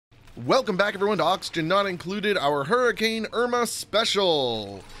Welcome back, everyone, to Oxygen Not Included, our Hurricane Irma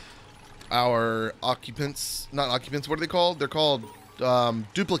special. Our occupants, not occupants, what are they called? They're called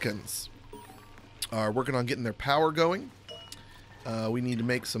duplicants. Are working on getting their power going. We need to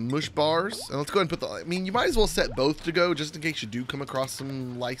make some mush bars. And let's go ahead and put the, I mean, you might as well set both to go just in case you do come across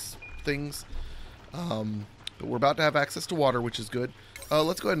some lice things. But we're about to have access to water, which is good.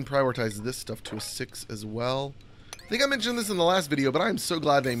 Let's go ahead and prioritize this stuff to a 6 as well. I think I mentioned this in the last video, but I'm so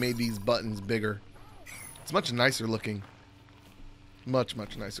glad they made these buttons bigger. It's much nicer looking. Much,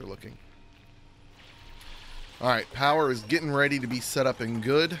 much nicer looking. Alright, power is getting ready to be set up and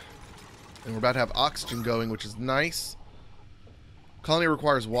good. And we're about to have oxygen going, which is nice. Colony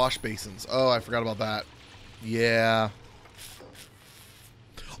requires wash basins. Oh, I forgot about that. Yeah.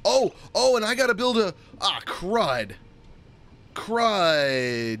 Oh, and I gotta build a... Ah, crud.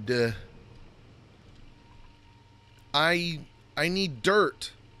 Crud. I need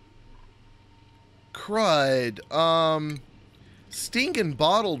dirt. Crud. Stinking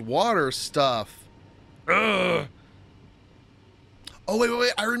bottled water stuff. Ugh. Oh,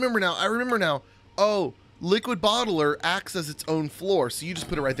 wait. I remember now. Oh, liquid bottler acts as its own floor, so you just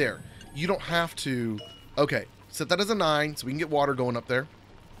put it right there. You don't have to... Okay, set that as a 9 so we can get water going up there.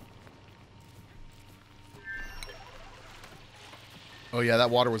 Oh yeah, that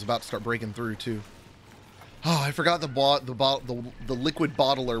water was about to start breaking through too. Oh, I forgot the liquid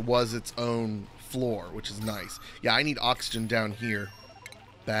bottler was its own floor, which is nice. Yeah, I need oxygen down here.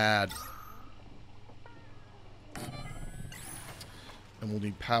 Bad. And we'll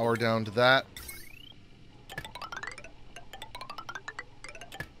need power down to that.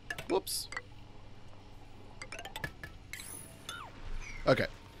 Whoops. Okay.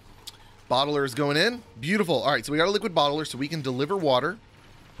 Bottler is going in. Beautiful. All right, so we got a liquid bottler so we can deliver water.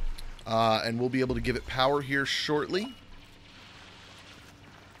 And we'll be able to give it power here shortly.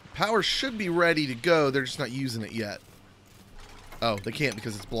 Power should be ready to go. They're just not using it yet. Oh, they can't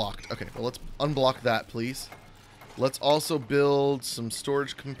because it's blocked. Okay, well, let's unblock that, please. Let's also build some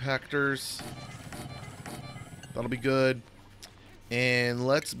storage compactors. That'll be good. And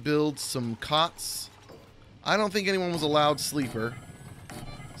let's build some cots. I don't think anyone was allowed sleeper.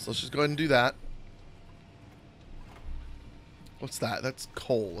 So let's just go ahead and do that. What's that? That's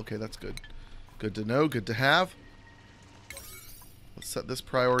coal. Okay, that's good. Good to know. Good to have. Let's set this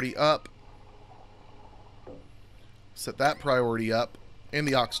priority up. Set that priority up. And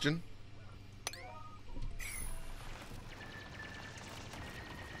the oxygen.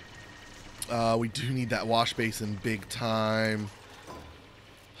 We do need that wash basin big time.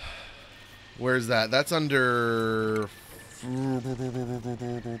 Where's that? That's under...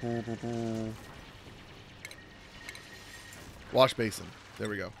 Wash basin. There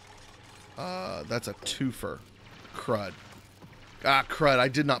we go. That's a twofer. Crud. Ah, crud. I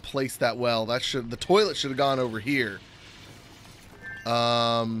did not place that well. That should... The toilet should have gone over here.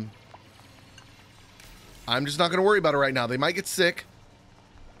 I'm just not going to worry about it right now. They might get sick.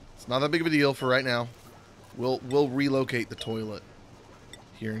 It's not that big of a deal for right now. We'll relocate the toilet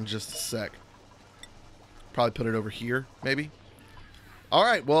here in just a sec. Probably put it over here, maybe. All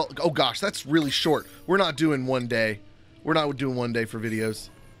right. Well, oh gosh, that's really short. We're not doing one day. We're not doing one day for videos.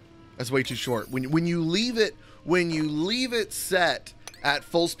 That's way too short. When you leave it set at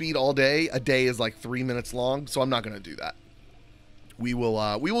full speed all day, a day is like 3 minutes long. So I'm not going to do that. We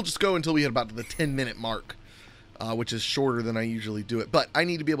will just go until we hit about the 10-minute mark, which is shorter than I usually do it. But I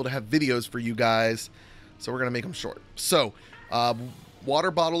need to be able to have videos for you guys, so we're going to make them short. So,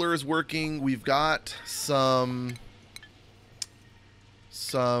 water bottler is working. We've got some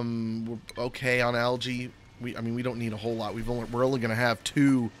okay on algae. I mean, we don't need a whole lot. We're only going to have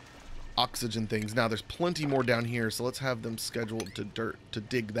 2 oxygen things. Now, there's plenty more down here, so let's have them scheduled to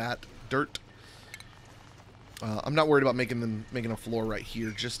dig that dirt. I'm not worried about making a floor right here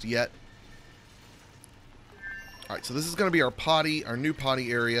just yet. All right, so this is going to be our new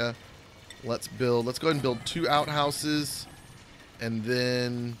potty area. Let's go ahead and build 2 outhouses and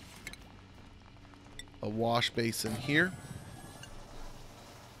then a wash basin here.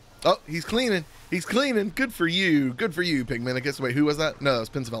 Oh, he's cleaning. He's cleaning. Good for you. Good for you, Pigman. I guess, wait, who was that? No, that was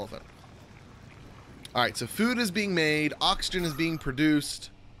Pins of Elephant. All right, so food is being made. Oxygen is being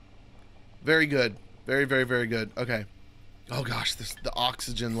produced. Very good. Very, very, very good. Okay. Oh gosh, the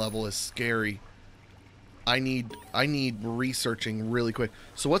oxygen level is scary. I need researching really quick.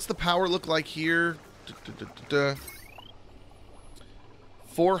 So what's the power look like here?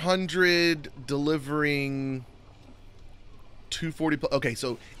 400 delivering 240. Okay,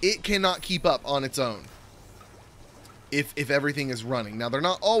 so it cannot keep up on its own if everything is running. Now, they're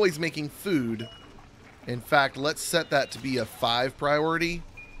not always making food. In fact, let's set that to be a 5 priority.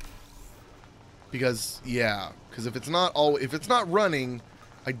 Because, yeah. Because if it's not running,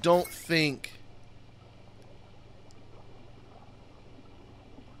 I don't think...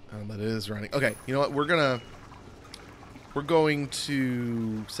 Oh, that is running. Okay, you know what? We're going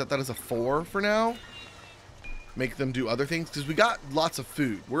to set that as a 4 for now. Make them do other things, because we got lots of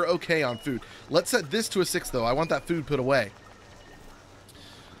food. We're okay on food. Let's set this to a 6, though. I want that food put away.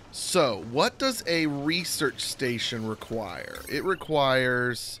 So, what does a research station require? It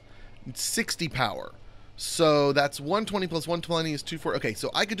requires 60 power. So, that's 120 plus 120 is 240. Okay, so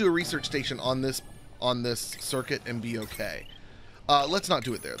I could do a research station on this circuit and be okay. Let's not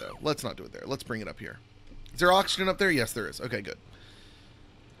do it there, though. Let's not do it there. Let's bring it up here. Is there oxygen up there? Yes, there is. Okay, good.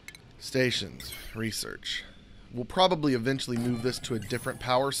 Stations. Research. We'll probably eventually move this to a different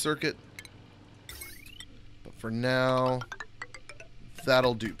power circuit. But for now,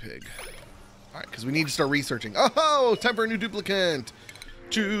 that'll do, pig. Alright, because we need to start researching. Oh, time for a new duplicant.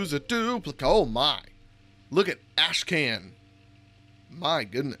 Choose a duplicate. Oh, my. Look at Ashcan. My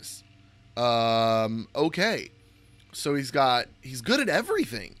goodness. Okay. So he's good at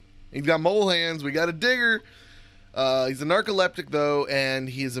everything. He's got mole hands. We got a digger. He's a narcoleptic, though, and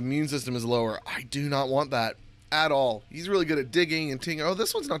his immune system is lower. I do not want that at all. He's really good at digging and ting. Oh,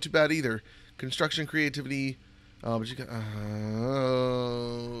 this one's not too bad either. Construction, creativity. But you got...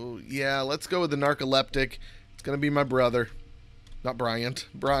 yeah, let's go with the narcoleptic. It's going to be my brother. Not Bryant.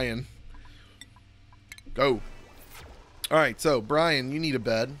 Brian. Go. All right, so, Brian, you need a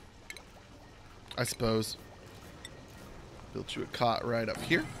bed. I suppose. Built you a cot right up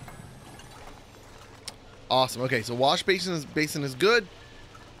here. Awesome. Okay, so wash basin is good.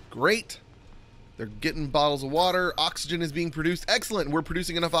 Great. They're getting bottles of water. Oxygen is being produced. Excellent. We're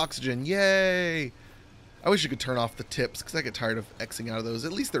producing enough oxygen. Yay. I wish you could turn off the tips because I get tired of Xing out of those.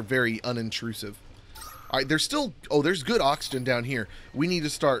 At least they're very unintrusive. All right, there's still... Oh, there's good oxygen down here. We need to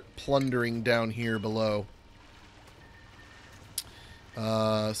start plundering down here below.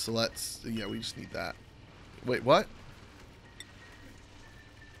 So let's... Yeah, we just need that. Wait, what?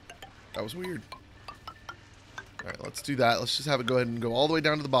 That was weird. Alright, let's do that. Let's just have it go ahead and go all the way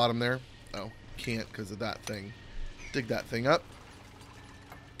down to the bottom there. Oh, can't because of that thing. Dig that thing up.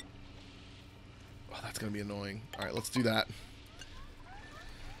 Oh, that's going to be annoying. Alright, let's do that.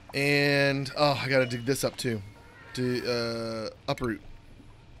 And, oh, I got to dig this up too. Uproot.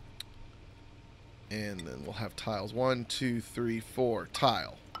 And then we'll have tiles. 1, 2, 3, 4.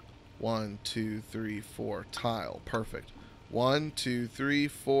 Tile. 1, 2, 3, 4. Tile. Perfect. 1, 2, 3,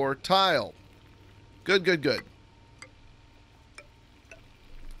 4. Tile. Good, good, good.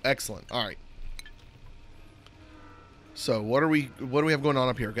 Excellent. All right. So what do we have going on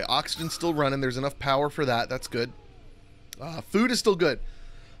up here? Okay, oxygen's still running. There's enough power for that. That's good. Food is still good.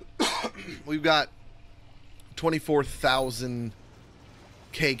 We've got 24,000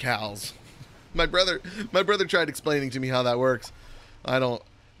 kcals. My brother tried explaining to me how that works. I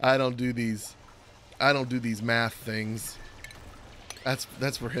don't do these math things.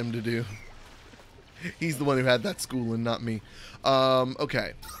 That's for him to do. He's the one who had that schooling, not me.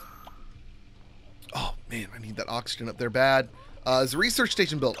 Okay. Oh, man, I need that oxygen up there bad. Is the research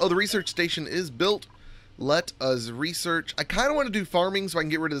station built? Oh, the research station is built. Let us research. I kind of want to do farming so I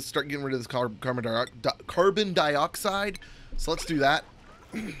can start getting rid of this carbon dioxide. So let's do that.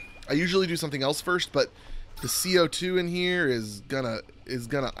 I usually do something else first, but the CO2 in here is gonna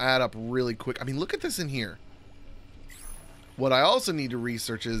add up really quick. I mean, look at this in here. What I also need to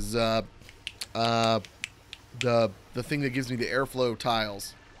research is the thing that gives me the airflow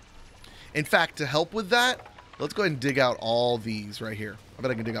tiles. In fact, to help with that, let's go ahead and dig out all these right here. I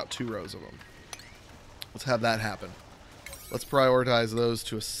bet I can dig out 2 rows of them. Let's have that happen. Let's prioritize those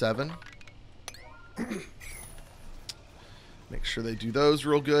to a 7. Make sure they do those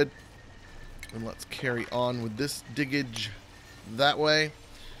real good. And let's carry on with this diggage that way.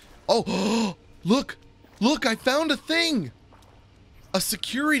 Oh, look! Look, I found a thing! A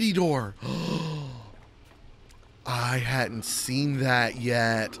security door. I hadn't seen that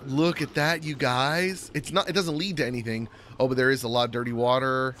yet. Look at that, you guys. It doesn't lead to anything. Oh, but there is a lot of dirty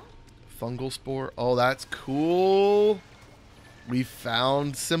water. Fungal spore. Oh, that's cool. We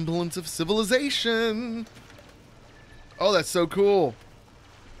found semblance of civilization. Oh, that's so cool.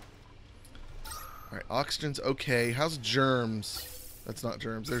 All right, oxygen's okay. How's germs? That's not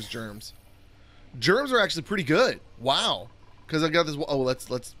germs. There's germs. Germs are actually pretty good. Wow. Because I got this. Oh,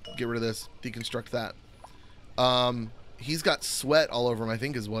 let's get rid of this. Deconstruct that. He's got sweat all over him, I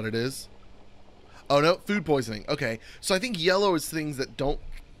think is what it is. Oh, no, food poisoning. Okay, so I think yellow is things that don't...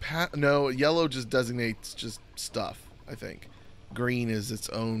 No, yellow just designates just stuff, I think. Green is its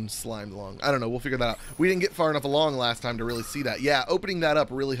own slimed along. I don't know, we'll figure that out. We didn't get far enough along last time to really see that. Yeah, opening that up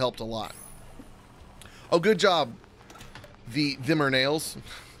really helped a lot. Oh, good job. Them are nails.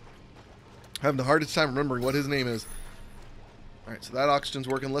 Having the hardest time remembering what his name is. Alright, so that oxygen's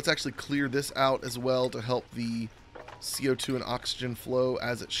working. Let's actually clear this out as well to help the CO2 and oxygen flow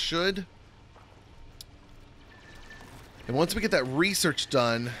as it should. And once we get that research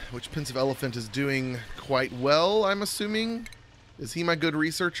done, which Pensive Elephant is doing quite well, I'm assuming. Is he my good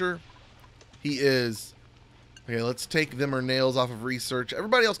researcher? He is. Okay, let's take them or nails off of research.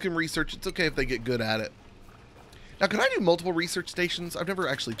 Everybody else can research. It's okay if they get good at it. Now, can I do multiple research stations? I've never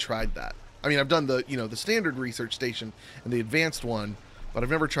actually tried that. I mean, I've done the, you know, the standard research station and the advanced one, but I've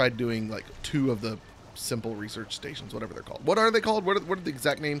never tried doing like 2 of the simple research stations, whatever they're called. What are they called? What are the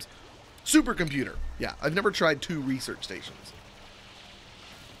exact names? Supercomputer. Yeah, I've never tried 2 research stations.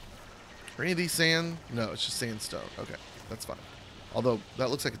 Are any of these sand? No, it's just sandstone. Okay, that's fine. Although, that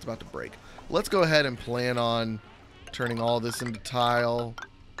looks like it's about to break. Let's go ahead and plan on turning all this into tile.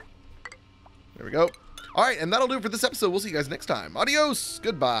 There we go. All right, and that'll do it for this episode. We'll see you guys next time. Adios.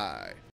 Goodbye.